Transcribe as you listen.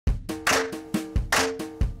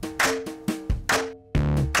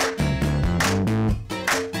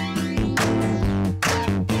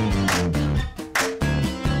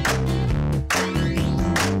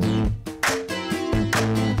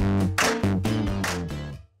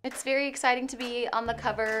It's very exciting to be on the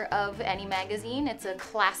cover of any magazine. It's a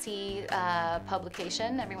classy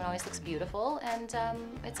publication. Everyone always looks beautiful, and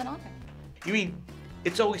it's an honor. You mean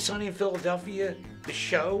It's Always Sunny in Philadelphia, the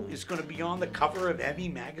show, is going to be on the cover of Emmy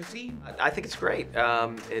magazine? I think it's great.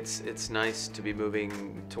 It's nice to be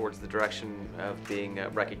moving towards the direction of being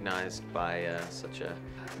recognized by such a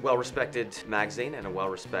well-respected magazine and a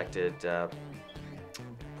well-respected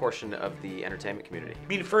portion of the entertainment community. I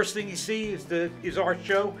mean, the first thing you see is our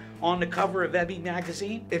show on the cover of Emmy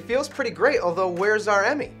magazine? It feels pretty great, although where's our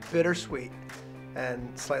Emmy? Bittersweet and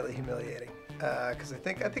slightly humiliating. Because I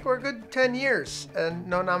think we're a good 10 years and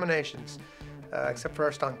no nominations, except for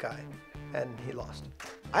our stunt guy, and he lost.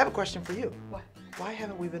 I have a question for you. What? Why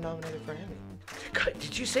haven't we been nominated for an Emmy?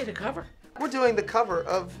 Did you say the cover? We're doing the cover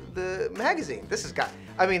of the magazine. This has got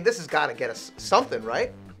to get us something,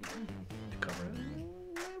 right? The cover,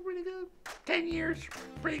 pretty good. 10 years,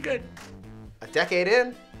 pretty good. A decade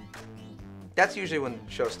in? That's usually when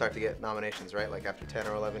shows start to get nominations, right? Like after 10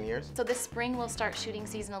 or 11 years? So this spring we'll start shooting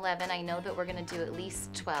season 11. I know that we're going to do at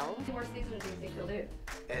least 12. How many more seasons do you think you'll do?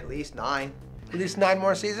 At least 9. At least 9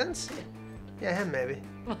 more seasons? Yeah, him maybe.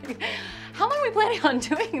 How long are we planning on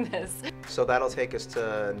doing this? So that'll take us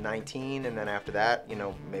to 19, and then after that, you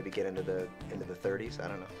know, maybe get into the 30s. I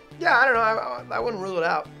don't know. Yeah, I don't know. I wouldn't rule it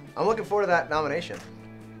out. I'm looking forward to that nomination.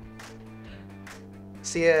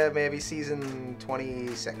 See ya maybe season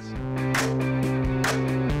 26.